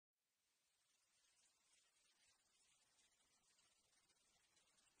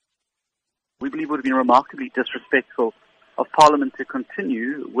We believe it would have been remarkably disrespectful of Parliament to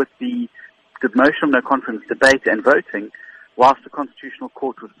continue with the motion of no confidence debate and voting whilst the Constitutional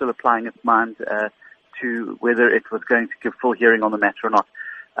Court was still applying its mind to whether it was going to give full hearing on the matter or not.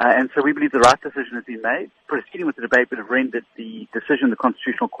 And so we believe the right decision has been made. Proceeding with the debate would have rendered the decision the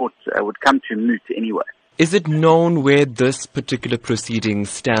Constitutional Court would come to moot anyway. Is it known where this particular proceeding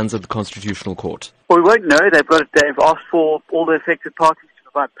stands at the Constitutional Court? Well, we won't know. They've asked for all the affected parties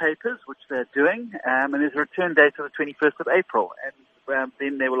to provide papers, which they're doing, and there's a return date of the 21st of April. And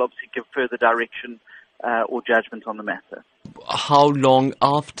then they will obviously give further direction or judgment on the matter. How long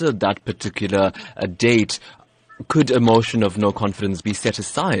after that particular date could a motion of no confidence be set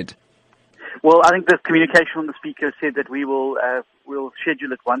aside? Well, I think the communication from the Speaker said that we'll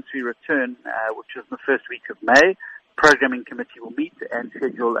schedule it once we return, which is the first week of May. Programming Committee will meet and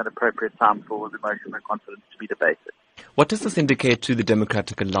schedule an appropriate time for the motion of no confidence to be debated. What does this indicate to the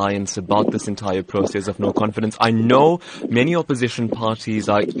Democratic Alliance about this entire process of no confidence? I know many opposition parties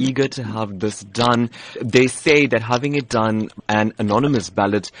are eager to have this done. They say that having it done an anonymous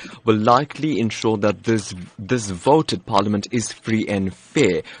ballot will likely ensure that this vote at Parliament is free and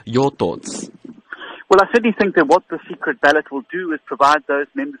fair. Your thoughts? Well, I certainly think that what the secret ballot will do is provide those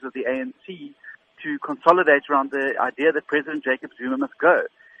members of the ANC to consolidate around the idea that President Jacob Zuma must go.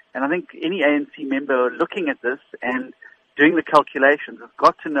 And I think any ANC member looking at this and doing the calculations has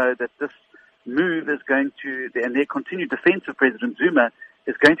got to know that this move is going to, and their continued defense of President Zuma,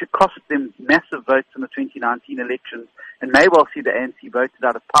 is going to cost them massive votes in the 2019 elections and may well see the ANC voted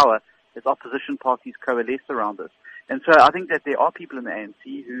out of power as opposition parties coalesce around this. And so I think that there are people in the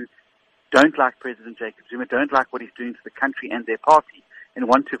ANC who don't like President Jacob Zuma, don't like what he's doing to the country and their party, and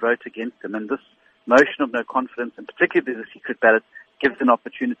want to vote against him. And this motion of no confidence, and particularly the secret ballot, gives an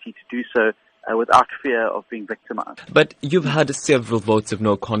opportunity to do so without fear of being victimized. But you've had several votes of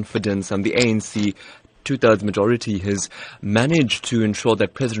no confidence, and the ANC two-thirds majority has managed to ensure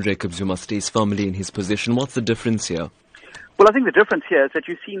that President Jacob Zuma stays firmly in his position. What's the difference here? Well, I think the difference here is that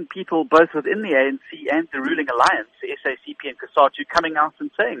you've seen people both within the ANC and the ruling alliance, the SABC and COSATU, coming out and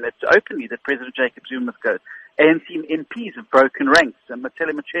saying that openly that President Jacob Zuma must go. ANC MPs have broken ranks, and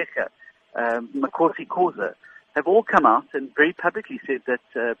Matele Macheka, Makosi Khoza, have all come out and very publicly said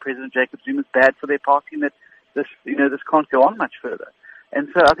that President Jacob Zuma is bad for their party and that this can't go on much further. And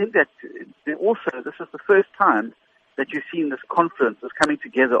so I think that also this is the first time that you've seen this confluence, this coming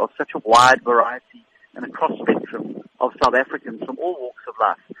together of such a wide variety and a cross-spectrum of South Africans from all walks of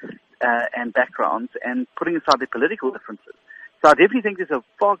life and backgrounds, and putting aside their political differences. So I definitely think there's a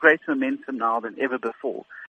far greater momentum now than ever before.